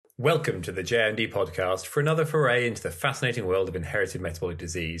Welcome to the JMD podcast for another foray into the fascinating world of inherited metabolic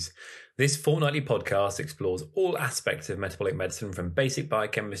disease. This fortnightly podcast explores all aspects of metabolic medicine from basic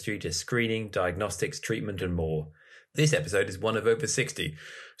biochemistry to screening, diagnostics, treatment and more. This episode is one of over 60,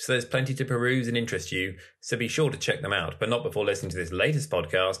 so there's plenty to peruse and interest you, so be sure to check them out, but not before listening to this latest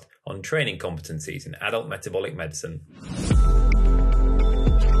podcast on training competencies in adult metabolic medicine.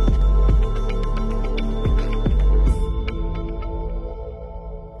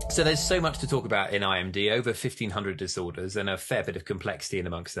 So there's so much to talk about in IMD, over 1,500 disorders and a fair bit of complexity in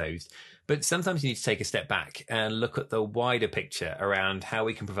amongst those. But sometimes you need to take a step back and look at the wider picture around how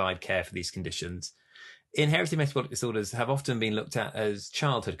we can provide care for these conditions. Inherited metabolic disorders have often been looked at as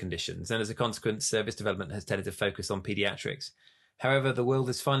childhood conditions, and as a consequence, service development has tended to focus on pediatrics. However, the world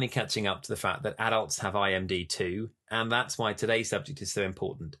is finally catching up to the fact that adults have IMD too, and that's why today's subject is so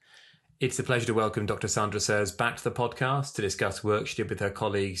important. It's a pleasure to welcome Dr. Sandra Sears back to the podcast to discuss work she did with her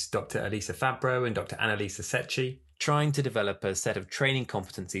colleagues Dr. Elisa Fabro and Dr. Annalisa Secchi, trying to develop a set of training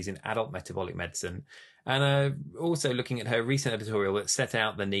competencies in adult metabolic medicine, and also looking at her recent editorial that set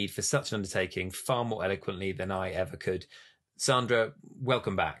out the need for such an undertaking far more eloquently than I ever could. Sandra,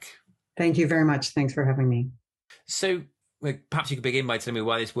 welcome back. Thank you very much. Thanks for having me. So perhaps you could begin by telling me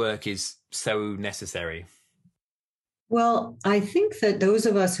why this work is so necessary. Well, I think that those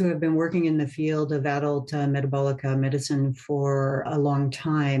of us who have been working in the field of adult metabolic medicine for a long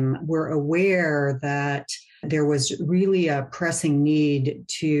time were aware that there was really a pressing need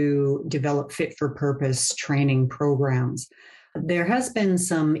to develop fit-for-purpose training programs. There has been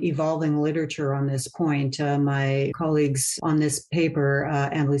some evolving literature on this point. My colleagues on this paper,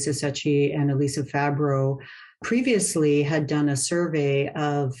 Annalisa Secchi and Elisa Fabro, previously had done a survey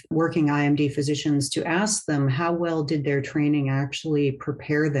of working IMD physicians to ask them how well did their training actually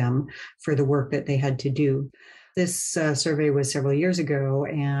prepare them for the work that they had to do. This survey was several years ago,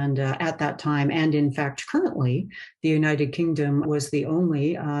 and at that time, and in fact currently, the United Kingdom was the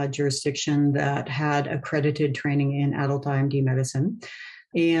only jurisdiction that had accredited training in adult IMD medicine.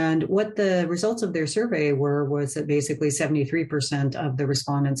 And what the results of their survey were was that basically 73% of the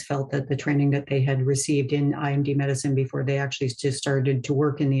respondents felt that the training that they had received in IMD medicine before they actually just started to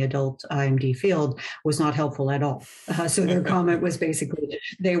work in the adult IMD field was not helpful at all. So their comment was basically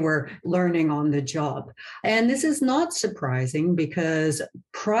they were learning on the job. And this is not surprising because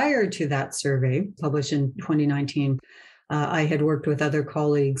prior to that survey, published in 2019, I had worked with other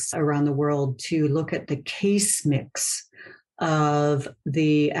colleagues around the world to look at the case mix of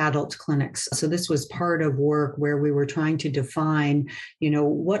the adult clinics. So this was part of work where we were trying to define,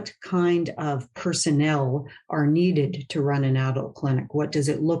 what kind of personnel are needed to run an adult clinic? What does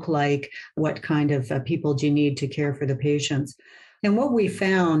it look like? What kind of people do you need to care for the patients? And what we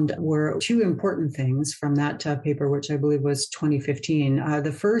found were two important things from that paper, which I believe was 2015.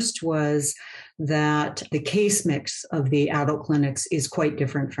 The first was that the case mix of the adult clinics is quite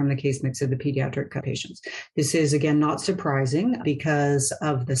different from the case mix of the pediatric patients. This is, again, not surprising because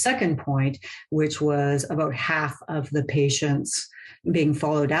of the second point, which was about half of the patients being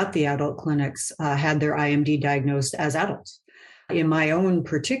followed at the adult clinics had their IMD diagnosed as adults. In my own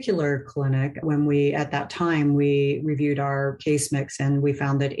particular clinic, at that time, we reviewed our case mix and we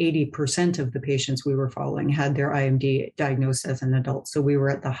found that 80% of the patients we were following had their IMD diagnosed as an adult. So we were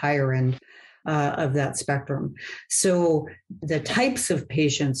at the higher end of that spectrum. So the types of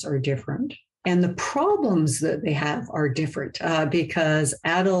patients are different. And the problems that they have are different because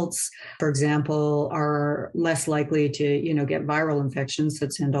adults, for example, are less likely to, get viral infections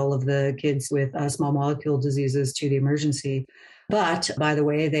that send all of the kids with small molecule diseases to the emergency. But by the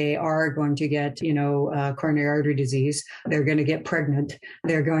way, they are going to get, coronary artery disease. They're going to get pregnant.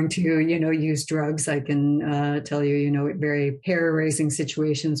 They're going to, use drugs. I can tell you, very hair-raising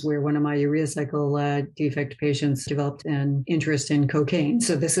situations where one of my urea cycle defect patients developed an interest in cocaine.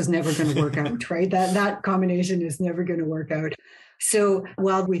 So this is never going to work out, right? That combination is never going to work out. So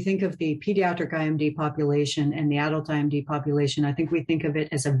while we think of the pediatric IMD population and the adult IMD population, I think we think of it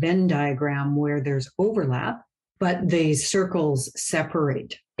as a Venn diagram where there's overlap, but the circles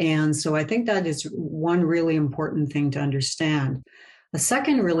separate. And so I think that is one really important thing to understand. The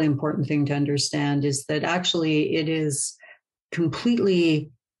second really important thing to understand is that actually it is completely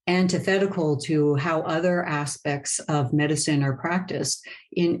antithetical to how other aspects of medicine are practiced.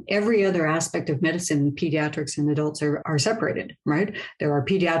 In every other aspect of medicine, pediatrics and adults are separated, right? There are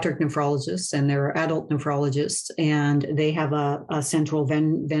pediatric nephrologists and there are adult nephrologists, and they have a central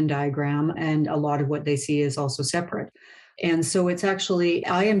Venn diagram, and a lot of what they see is also separate. And so it's actually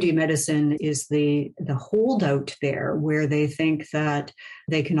IMD medicine is the holdout there, where they think that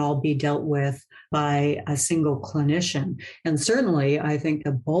they can all be dealt with by a single clinician. And certainly, I think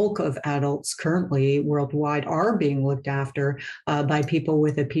the bulk of adults currently worldwide are being looked after by people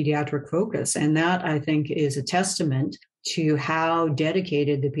with a pediatric focus. And that, I think, is a testament to how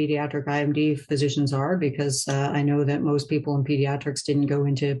dedicated the pediatric IMD physicians are, because I know that most people in pediatrics didn't go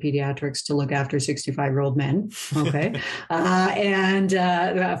into pediatrics to look after 65-year-old men. Okay.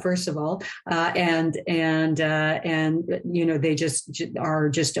 First of all, they just are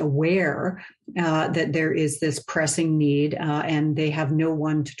just aware that there is this pressing need, and they have no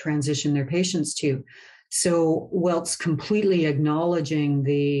one to transition their patients to. So whilst completely acknowledging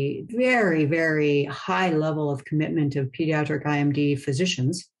the very, very high level of commitment of pediatric IMD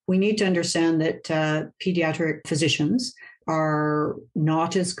physicians, we need to understand that pediatric physicians are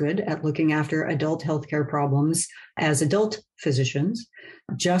not as good at looking after adult healthcare problems as adult physicians,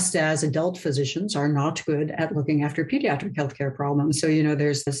 just as adult physicians are not good at looking after pediatric healthcare problems. So,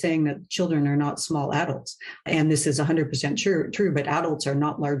 there's the saying that children are not small adults. And this is 100% true, but adults are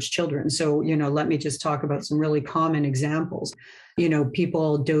not large children. So, let me just talk about some really common examples.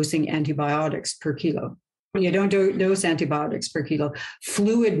 People dosing antibiotics per kilo. You don't dose antibiotics per kilo.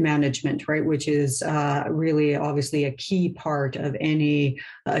 Fluid management, right, which is really obviously a key part of any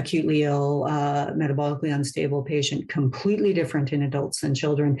acutely ill, metabolically unstable patient, completely different in adults than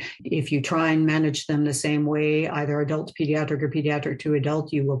children. If you try and manage them the same way, either adult to pediatric or pediatric to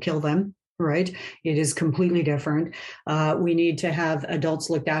adult, you will kill them. Right? It is completely different. We need to have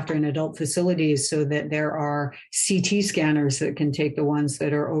adults looked after in adult facilities so that there are CT scanners that can take the ones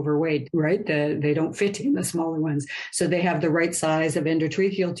that are overweight, right? They don't fit in the smaller ones. So they have the right size of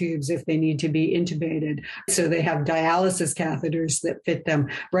endotracheal tubes if they need to be intubated. So they have dialysis catheters that fit them,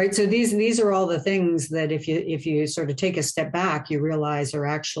 right? So these are all the things that if you sort of take a step back, you realize are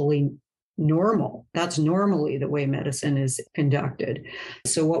actually normal. That's normally the way medicine is conducted.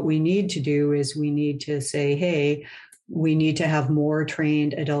 So what we need to do is we need to say, hey, we need to have more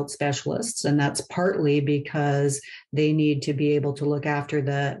trained adult specialists. And that's partly because they need to be able to look after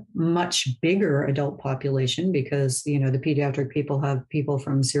the much bigger adult population, because, the pediatric people have people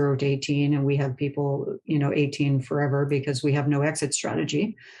from 0 to 18, and we have people, 18 forever, because we have no exit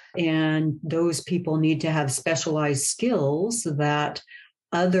strategy. And those people need to have specialized skills that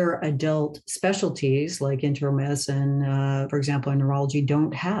other adult specialties like internal medicine, for example, and neurology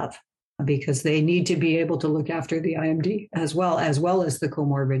don't have, because they need to be able to look after the IMD as well as the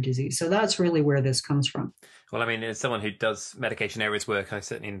comorbid disease. So that's really where this comes from. Well, I mean, as someone who does medication areas work, I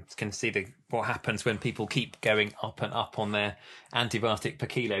certainly can see what happens when people keep going up and up on their antibiotic per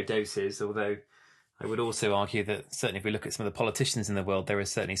kilo doses, although I would also argue that certainly if we look at some of the politicians in the world, there are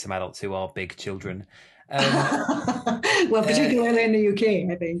certainly some adults who are big children. Well, particularly in the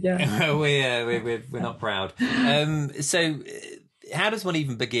UK, I think. Yeah, we're not proud. So, how does one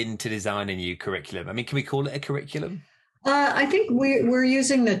even begin to design a new curriculum? I mean, can we call it a curriculum? I think we're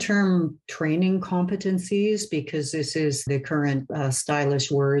using the term training competencies because this is the current stylish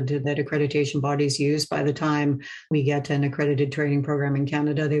word that accreditation bodies use. By the time we get an accredited training program in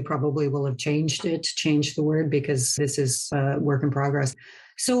Canada, they probably will have changed the word, because this is work in progress.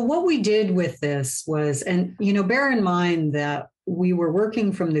 So what we did with this was, and, bear in mind that we were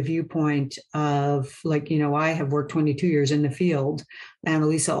working from the viewpoint of, I have worked 22 years in the field, and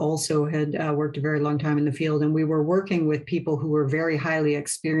Elisa also had worked a very long time in the field, and we were working with people who were very highly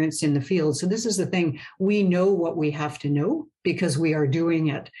experienced in the field. So this is the thing, we know what we have to know because we are doing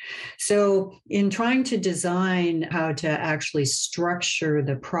it. So in trying to design how to actually structure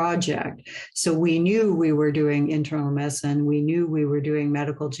the project, so we knew we were doing internal medicine, we knew we were doing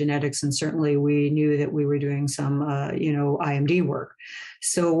medical genetics, and certainly we knew that we were doing some, IMD work.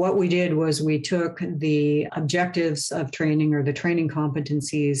 So what we did was we took the objectives of training, or the training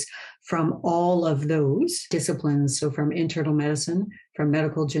competencies, from all of those disciplines. So from internal medicine, from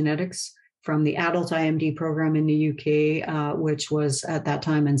medical genetics, from the adult IMD program in the UK, which was at that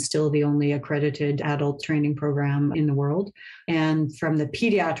time and still the only accredited adult training program in the world, and from the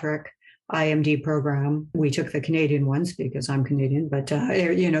pediatric IMD program. We took the Canadian ones because I'm Canadian, but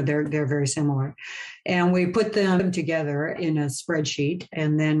they're very similar. And we put them together in a spreadsheet,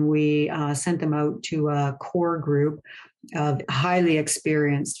 and then we sent them out to a core group of highly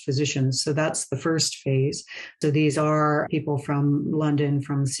experienced physicians. So that's the first phase. So these are people from London,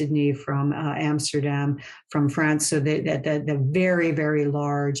 from Sydney, from Amsterdam, from France. So the very, very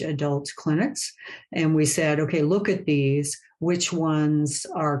large adult clinics. And we said, okay, look at these. Which ones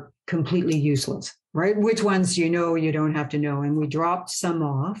are completely useless? right? Which ones you know you don't have to know? And we dropped some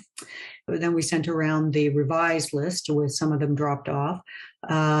off. But then we sent around the revised list with some of them dropped off.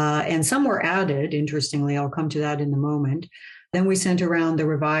 And some were added, interestingly. I'll come to that in a moment. Then we sent around the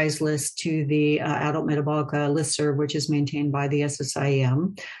revised list to the Adult Metabolic listserv, which is maintained by the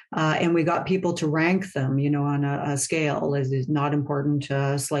SSIEM. And we got people to rank them, on a scale as is not important,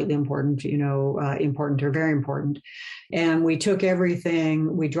 slightly important, important or very important. And we took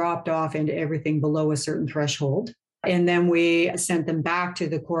everything, we dropped off into everything below a certain threshold. And then we sent them back to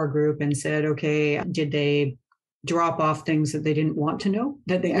the core group and said, okay, did they drop off things that they didn't want to know,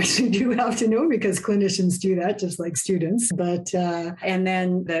 that they actually do have to know, because clinicians do that just like students. But, and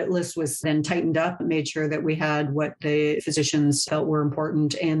then the list was then tightened up, made sure that we had what the physicians felt were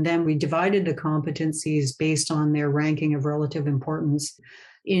important. And then we divided the competencies based on their ranking of relative importance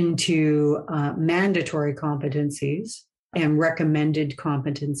into mandatory competencies and recommended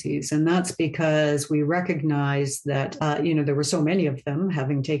competencies. And that's because we recognize that, there were so many of them,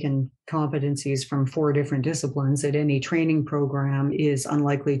 having taken competencies from 4 different disciplines, that any training program is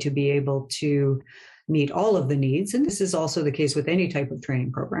unlikely to be able to meet all of the needs. And this is also the case with any type of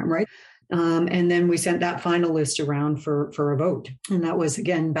training program, right? And then we sent that final list around for a vote. And that was,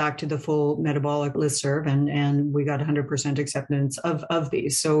 again, back to the full metabolic listserv, and we got 100% acceptance of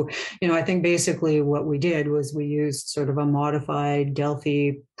these. So, I think basically what we did was we used sort of a modified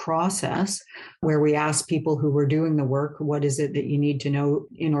Delphi process where we asked people who were doing the work, what is it that you need to know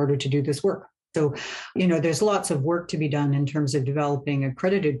in order to do this work? So, there's lots of work to be done in terms of developing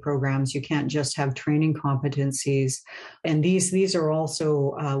accredited programs. You can't just have training competencies. And these are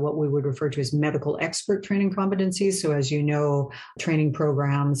also what we would refer to as medical expert training competencies. So as you know, training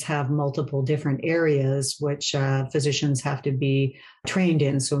programs have multiple different areas which physicians have to be trained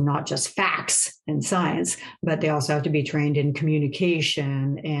in. So not just facts and science, but they also have to be trained in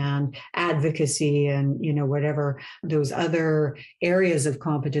communication and advocacy and, whatever those other areas of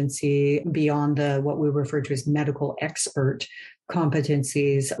competency beyond what we refer to as medical expert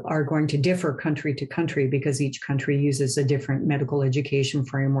competencies are going to differ country to country because each country uses a different medical education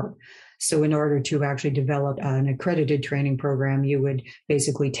framework. So in order to actually develop an accredited training program, you would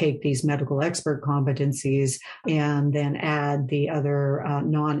basically take these medical expert competencies and then add the other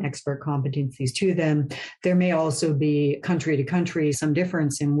non-expert competencies to them. There may also be country to country some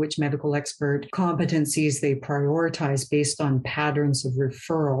difference in which medical expert competencies they prioritize based on patterns of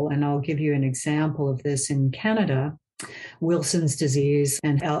referral. And I'll give you an example of this in Canada. Wilson's disease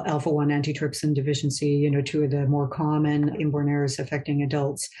and alpha-1 antitrypsin deficiency, 2 of the more common inborn errors affecting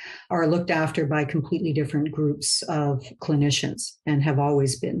adults, are looked after by completely different groups of clinicians and have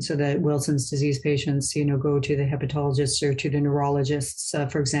always been. So that Wilson's disease patients, go to the hepatologists or to the neurologists,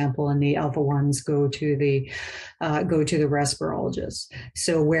 for example, and the alpha-1s go to the respirologists.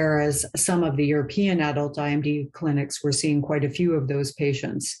 So whereas some of the European adult IMD clinics were seeing quite a few of those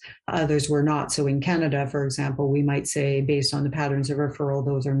patients, others were not. So in Canada, for example, we might say based on the patterns of referral,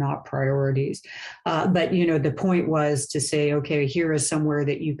 those are not priorities. But, the point was to say, okay, here is somewhere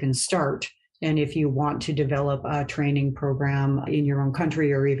that you can start. And if you want to develop a training program in your own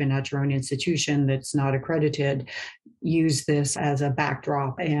country or even at your own institution that's not accredited, use this as a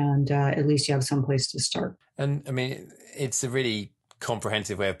backdrop and at least you have some place to start. And I mean, it's a really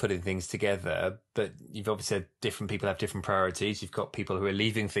comprehensive way of putting things together, but you've obviously said different people have different priorities. You've got people who are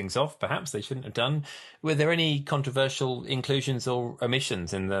leaving things off perhaps they shouldn't have done. Were there any controversial inclusions or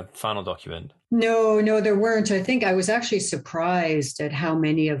omissions in the final document? No, there weren't. I think I was actually surprised at how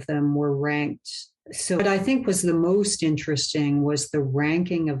many of them were ranked. So what I think was the most interesting was the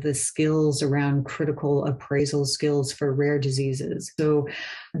ranking of the skills around critical appraisal skills for rare diseases. So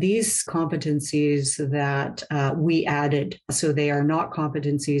these competencies that we added, so they are not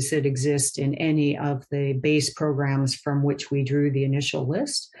competencies that exist in any of the base programs from which we drew the initial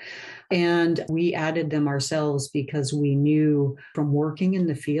list. And we added them ourselves because we knew from working in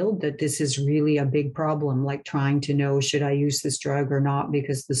the field that this is really a big problem, like trying to know, should I use this drug or not,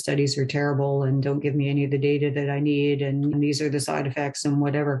 because the studies are terrible and don't give me any of the data that I need. And these are the side effects and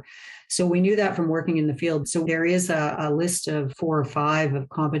whatever. So we knew that from working in the field. So there is a list of 4 or 5 of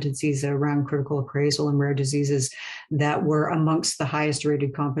competencies around critical appraisal and rare diseases that were amongst the highest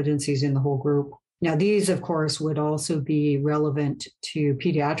rated competencies in the whole group. Now, these, of course, would also be relevant to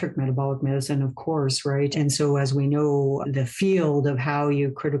pediatric metabolic medicine, of course, right? And so as we know, the field of how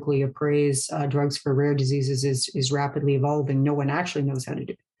you critically appraise drugs for rare diseases is rapidly evolving. No one actually knows how to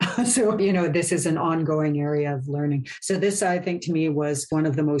do it. So, this is an ongoing area of learning. So this, I think, to me was one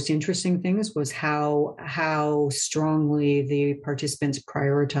of the most interesting things, was how strongly the participants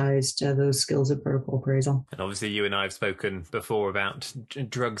prioritized those skills of protocol appraisal. And obviously you and I have spoken before about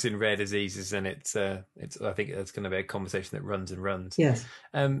drugs in rare diseases, and it's I think that's going to be a conversation that runs and runs. Yes.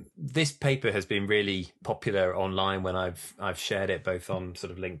 This paper has been really popular online when I've shared it both on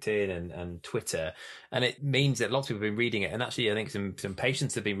sort of LinkedIn and Twitter. And it means that lots of people have been reading it. And actually, I think some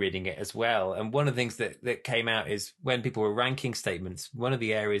patients have been reading it as well. And one of the things that came out is when people were ranking statements, one of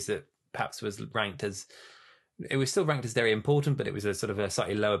the areas that perhaps was ranked as, it was still ranked as very important, but it was a sort of a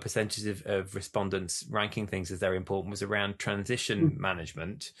slightly lower percentage of respondents ranking things as very important, was around transition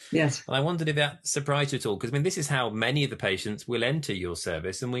management. Yes. And I wondered if that surprised you at all, because I mean, this is how many of the patients will enter your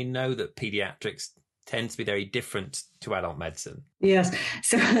service. And we know that pediatrics tends to be very different to adult medicine. Yes.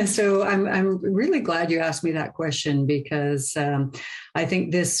 So I'm really glad you asked me that question, because I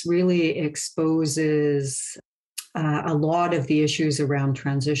think this really exposes a lot of the issues around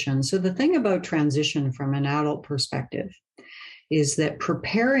transition. So the thing about transition from an adult perspective is that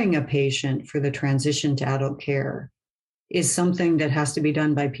preparing a patient for the transition to adult care is something that has to be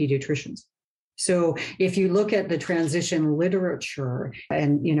done by pediatricians. So if you look at the transition literature,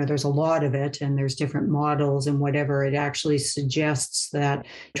 and there's a lot of it, and there's different models and whatever, it actually suggests that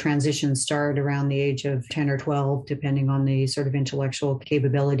transitions start around the age of 10 or 12, depending on the sort of intellectual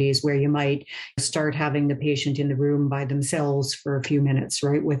capabilities, where you might start having the patient in the room by themselves for a few minutes,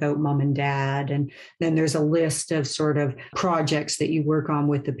 right, without mom and dad. And then there's a list of sort of projects that you work on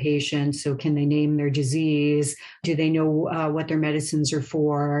with the patient. So can they name their disease? Do they know what their medicines are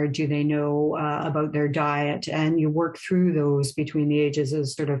for? Do they know about their diet? And you work through those between the ages of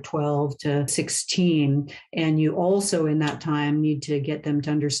sort of 12 to 16. And you also in that time need to get them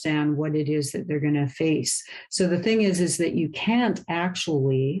to understand what it is that they're going to face. So the thing is that you can't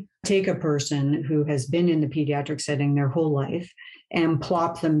actually take a person who has been in the pediatric setting their whole life and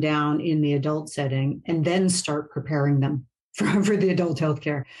plop them down in the adult setting and then start preparing them for the adult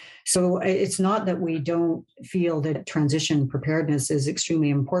healthcare. So it's not that we don't feel that transition preparedness is extremely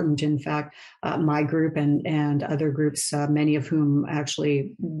important. In fact, my group and other groups, many of whom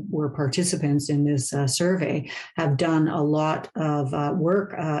actually were participants in this survey, have done a lot of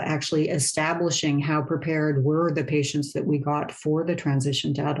work actually establishing how prepared were the patients that we got for the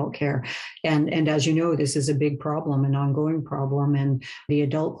transition to adult care. And as you know, this is a big problem, an ongoing problem, and the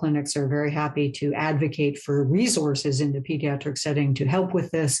adult clinics are very happy to advocate for resources in the pediatric setting to help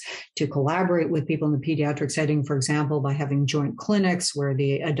with this, to collaborate with people in the pediatric setting, for example, by having joint clinics where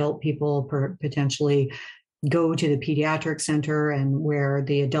the adult people potentially go to the pediatric center and where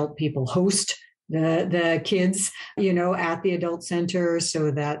the adult people host the kids, at the adult center, so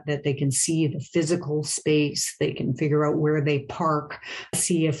that they can see the physical space. They can figure out where they park,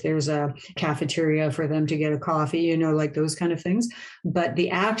 see if there's a cafeteria for them to get a coffee, like those kind of things. But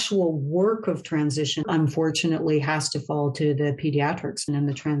the actual work of transition, unfortunately, has to fall to the pediatrics. And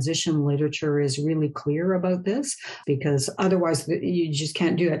the transition literature is really clear about this, because otherwise you just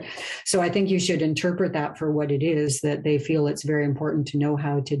can't do it. So I think you should interpret that for what it is, that they feel it's very important to know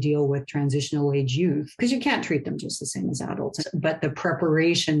how to deal with transitional age youth, because you can't treat them just the same as adults. But the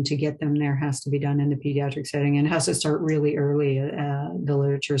preparation to get them there has to be done in the pediatric setting and has to start really early. The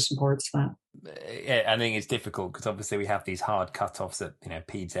literature supports that. I think it's difficult because obviously we have these hard cutoffs that,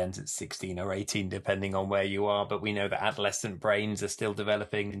 peds ends at 16 or 18, depending on where you are. But we know that adolescent brains are still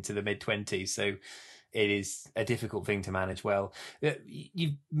developing into the mid-20s. So it is a difficult thing to manage well.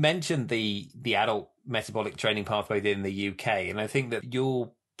 You mentioned the adult metabolic training pathway in the UK. And I think that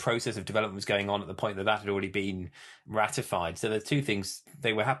your process of development was going on at the point that had already been ratified. So the two things,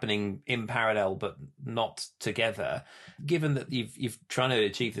 they were happening in parallel but not together. Given that you've trying to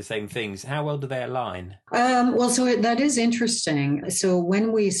achieve the same things, how well do they align? That is interesting. So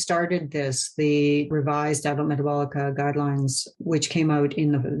when we started this, the revised adult metabolic guidelines, which came out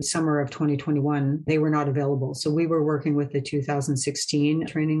in the summer of 2021, they were not available. So we were working with the 2016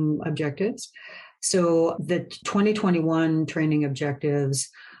 training objectives. So the 2021 training objectives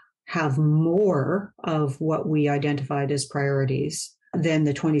have more of what we identified as priorities than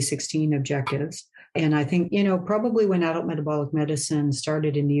the 2016 objectives. And I think, probably when adult metabolic medicine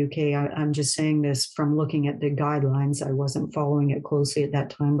started in the UK, I'm just saying this from looking at the guidelines. I wasn't following it closely at that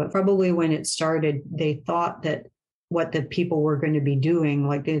time, but probably when it started, they thought that what the people were going to be doing,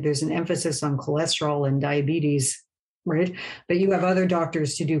 like there's an emphasis on cholesterol and diabetes, right? But you have other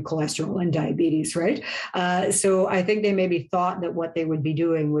doctors to do cholesterol and diabetes, right? So I think they maybe thought that what they would be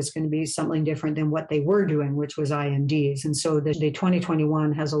doing was going to be something different than what they were doing, which was IMDs. And so the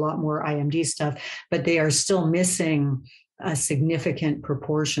 2021 has a lot more IMD stuff, but they are still missing a significant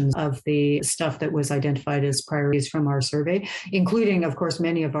proportion of the stuff that was identified as priorities from our survey, including, of course,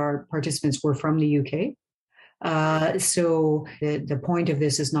 many of our participants were from the UK. So the point of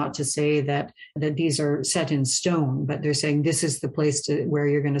this is not to say that these are set in stone, but they're saying this is the place where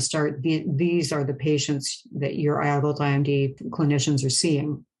you're going to start. These are the patients that your adult IMD clinicians are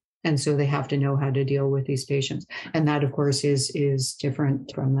seeing. And so they have to know how to deal with these patients. And that, of course, is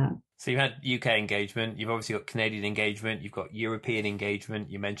different from that. So you had UK engagement, you've obviously got Canadian engagement, you've got European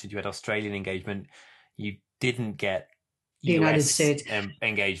engagement, you mentioned you had Australian engagement, you didn't get the United States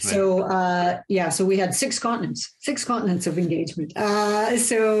engagement. So we had six continents of engagement.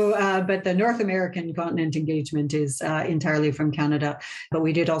 But the North American continent engagement is entirely from Canada, but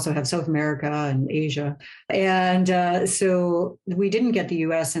we did also have South America and Asia. And so we didn't get the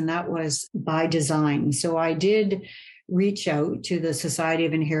US, and that was by design. So I did reach out to the Society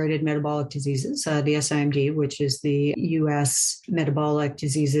of Inherited Metabolic Diseases, the SIMD, which is the US Metabolic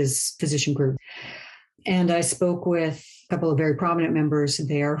Diseases physician group. And I spoke with a couple of very prominent members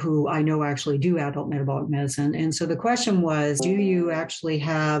there who I know actually do adult metabolic medicine. And so the question was, do you actually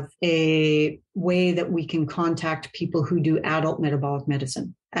have a way that we can contact people who do adult metabolic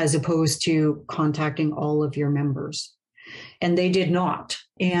medicine as opposed to contacting all of your members? And they did not.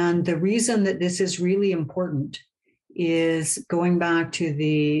 And the reason that this is really important is going back to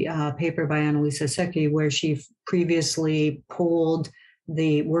the paper by Annalisa Secchi, where she previously polled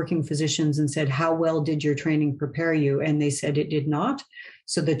the working physicians and said, how well did your training prepare you? And they said it did not.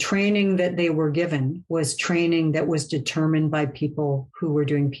 So the training that they were given was training that was determined by people who were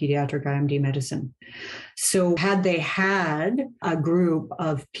doing pediatric IMD medicine. So had they had a group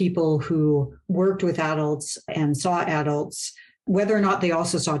of people who worked with adults and saw adults, whether or not they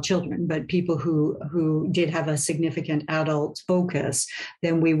also saw children, but people who did have a significant adult focus,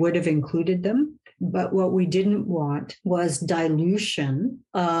 then we would have included them. But what we didn't want was dilution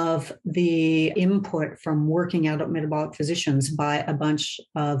of the input from working adult metabolic physicians by a bunch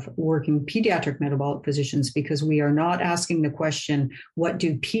of working pediatric metabolic physicians, because we are not asking the question, what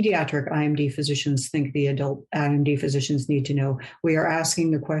do pediatric IMD physicians think the adult IMD physicians need to know? We are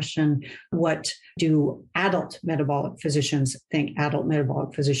asking the question, what do adult metabolic physicians think adult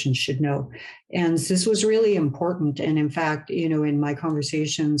metabolic physicians should know? And this was really important. And in fact, in my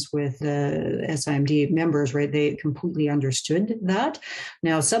conversations with the SIMD members, right, they completely understood that.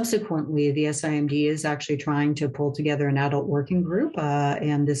 Now, subsequently, the SIMD is actually trying to pull together an adult working group.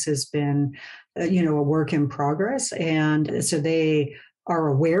 And this has been, a work in progress. And so they are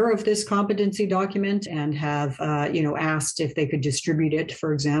aware of this competency document and have, asked if they could distribute it,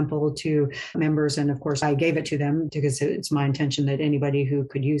 for example, to members. And of course, I gave it to them because it's my intention that anybody who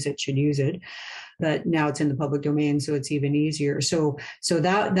could use it should use it. But now it's in the public domain, so it's even easier. So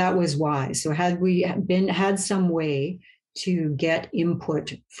that was why. So had we had some way to get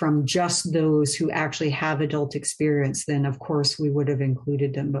input from just those who actually have adult experience, then of course we would have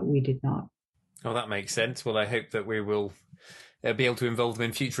included them, but we did not. Oh, that makes sense. Well, I hope that we will be able to involve them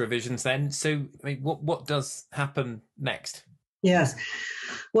in future revisions then. So, I mean, what does happen next? Yes.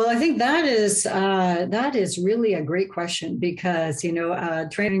 Well, I think that is really a great question because,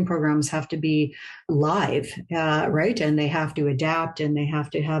 training programs have to be live, right? And they have to adapt and they have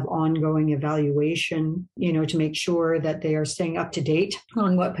to have ongoing evaluation, to make sure that they are staying up to date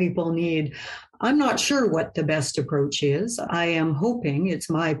on what people need. I'm not sure what the best approach is. I am hoping, it's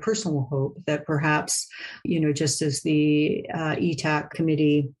my personal hope, that perhaps, just as the ETAC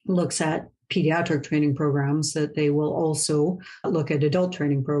committee looks at pediatric training programs, that they will also look at adult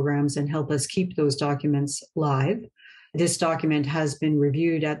training programs and help us keep those documents live. This document has been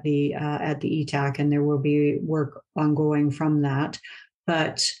reviewed at the ETAC, and there will be work ongoing from that.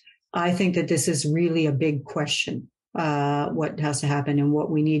 But I think that this is really a big question. What has to happen, and what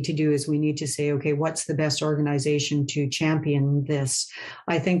we need to do is we need to say, okay, what's the best organization to champion this?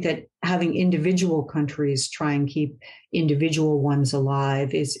 I think that having individual countries try and keep individual ones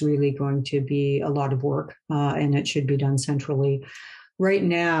alive is really going to be a lot of work, and it should be done centrally. Right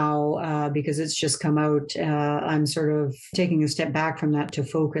now, because it's just come out, I'm sort of taking a step back from that to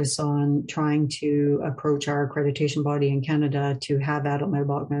focus on trying to approach our accreditation body in Canada to have adult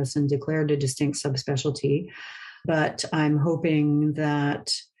metabolic medicine declared a distinct subspecialty. But I'm hoping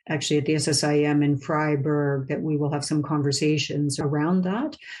that actually at the SSIM in Freiburg that we will have some conversations around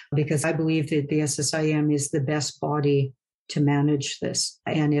that, because I believe that the SSIM is the best body to manage this.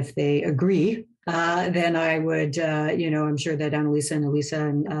 And if they agree, then I would, I'm sure that Annalisa and Elisa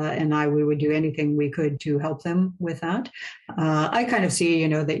and I, we would do anything we could to help them with that. I kind of see,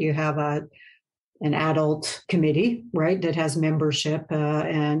 that you have an adult committee, right, that has membership.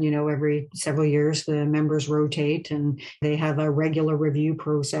 And, every several years, the members rotate and they have a regular review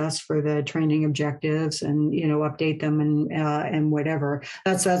process for the training objectives and, update them and whatever.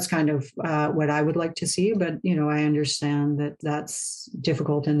 That's kind of what I would like to see. But, I understand that that's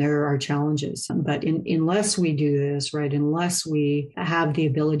difficult and there are challenges. But unless we do this, right, unless we have the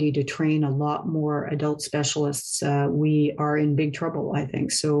ability to train a lot more adult specialists, we are in big trouble, I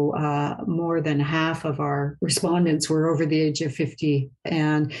think. So more than half of our respondents were over the age of 50.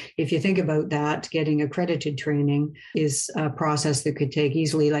 And if you think about that, getting accredited training is a process that could take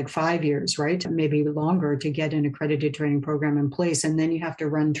easily like 5 years, right? Maybe longer to get an accredited training program in place. And then you have to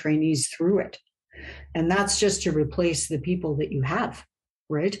run trainees through it. And that's just to replace the people that you have,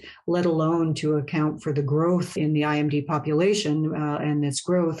 right? Let alone to account for the growth in the IMD population. And this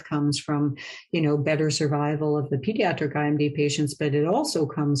growth comes from, better survival of the pediatric IMD patients, but it also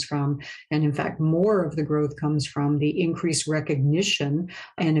comes from, and in fact, more of the growth comes from the increased recognition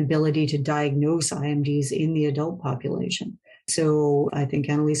and ability to diagnose IMDs in the adult population. So I think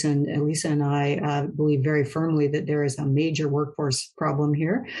Annalisa and I believe very firmly that there is a major workforce problem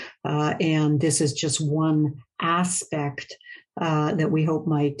here. And this is just one aspect that we hope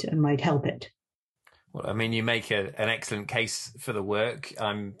might help it. Well, I mean, you make an excellent case for the work.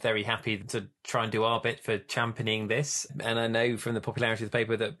 I'm very happy to try and do our bit for championing this. And I know from the popularity of the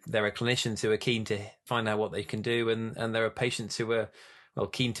paper that there are clinicians who are keen to find out what they can do, and there are patients who are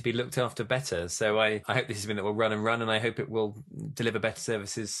keen to be looked after better. So I hope this is something that will run, and I hope it will deliver better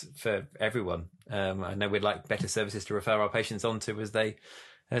services for everyone. I know we'd like better services to refer our patients onto as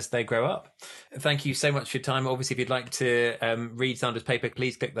they grow up. Thank you so much for your time. Obviously, if you'd like to read Sandra's paper,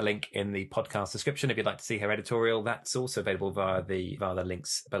 please click the link in the podcast description. If you'd like to see her editorial, that's also available via the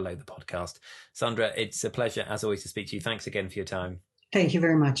links below the podcast. Sandra, it's a pleasure, as always, to speak to you. Thanks again for your time. Thank you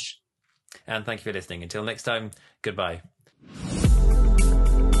very much. And thank you for listening. Until next time, goodbye.